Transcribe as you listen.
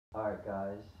Alright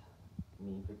guys,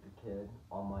 me Victor Kid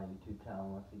on my YouTube channel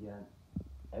once again.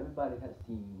 Everybody has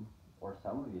seen, or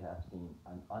some of you have seen,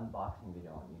 an unboxing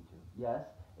video on YouTube. Yes,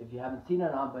 if you haven't seen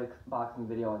an unboxing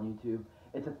video on YouTube,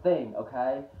 it's a thing,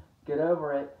 okay? Get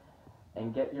over it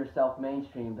and get yourself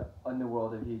mainstreamed in the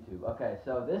world of YouTube. Okay,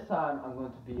 so this time I'm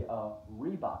going to be a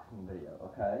reboxing video,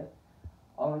 okay?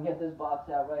 I'm going to get this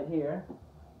box out right here.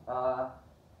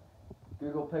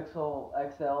 Google Pixel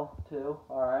XL 2,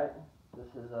 alright?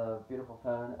 This is a beautiful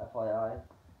phone, FYI.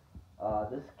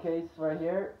 This case right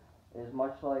here is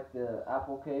much like the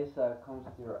Apple case that comes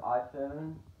with your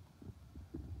iPhone,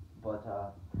 but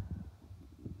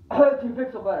 2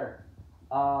 pixel better.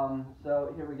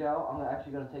 So here we go. I'm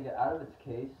actually going to take it out of its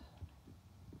case.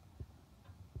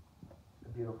 A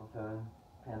beautiful phone,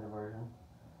 Panda version.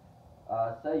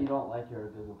 Say you don't like your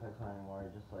Google Pixel anymore.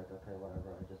 You're just like, okay,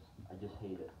 whatever. I just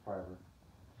hate it forever.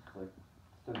 Just like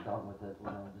so done with it.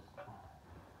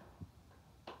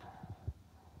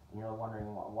 You're wondering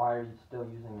why are you still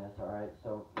using this, alright?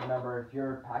 So remember, if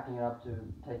you're packing it up to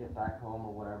take it back home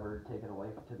or whatever, take it away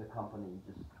to the company,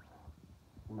 just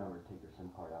remember to take your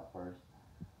SIM card out first.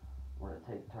 We're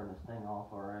gonna turn this thing off,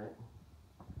 alright?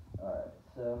 Alright,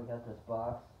 so we got this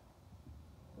box.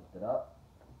 Lift it up.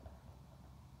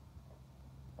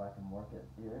 If I can work it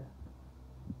here.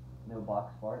 No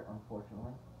box fart,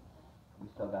 unfortunately. We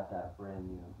still got that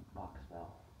brand new box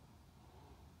smell.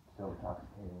 So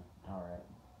intoxicating. Alright.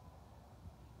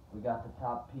 We got the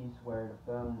top piece where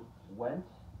the phone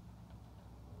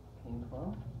came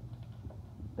from.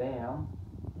 Bam.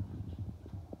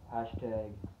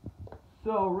 Hashtag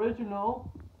so original.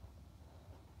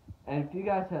 And if you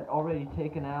guys had already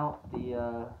taken out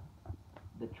the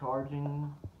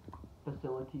charging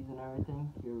facilities and everything,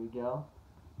 here we go.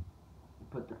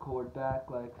 Put the cord back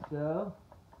like so.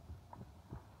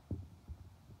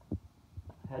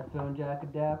 Headphone jack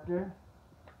adapter.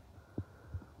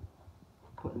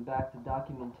 Putting back the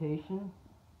documentation,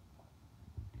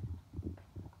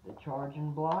 the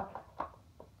charging block.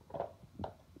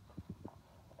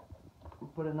 We'll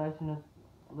put it nice in a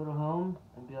little home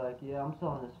and be like, yeah, I'm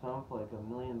selling this phone for like $1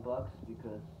 million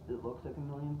because it looks like $1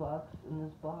 million in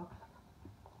this box.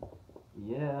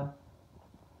 Yeah,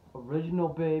 original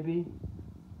baby.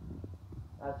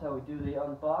 That's how we do the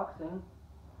unboxing.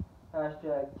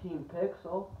 Hashtag Team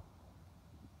Pixel.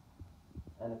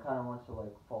 And it kind of wants to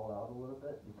like fall out a little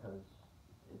bit because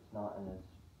it's not in its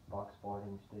box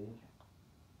boarding stage.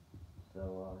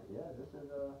 So yeah, this is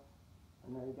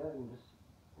and there you go. You can just,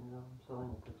 I'm selling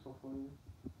a Pixel for you.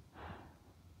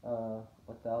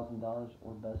 $1,000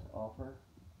 or best offer.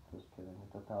 Just kidding,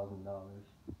 it's $1,000.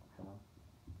 So.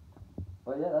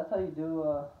 But yeah, that's how you do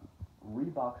a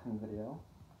reboxing video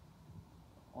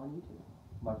on YouTube.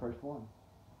 My first one.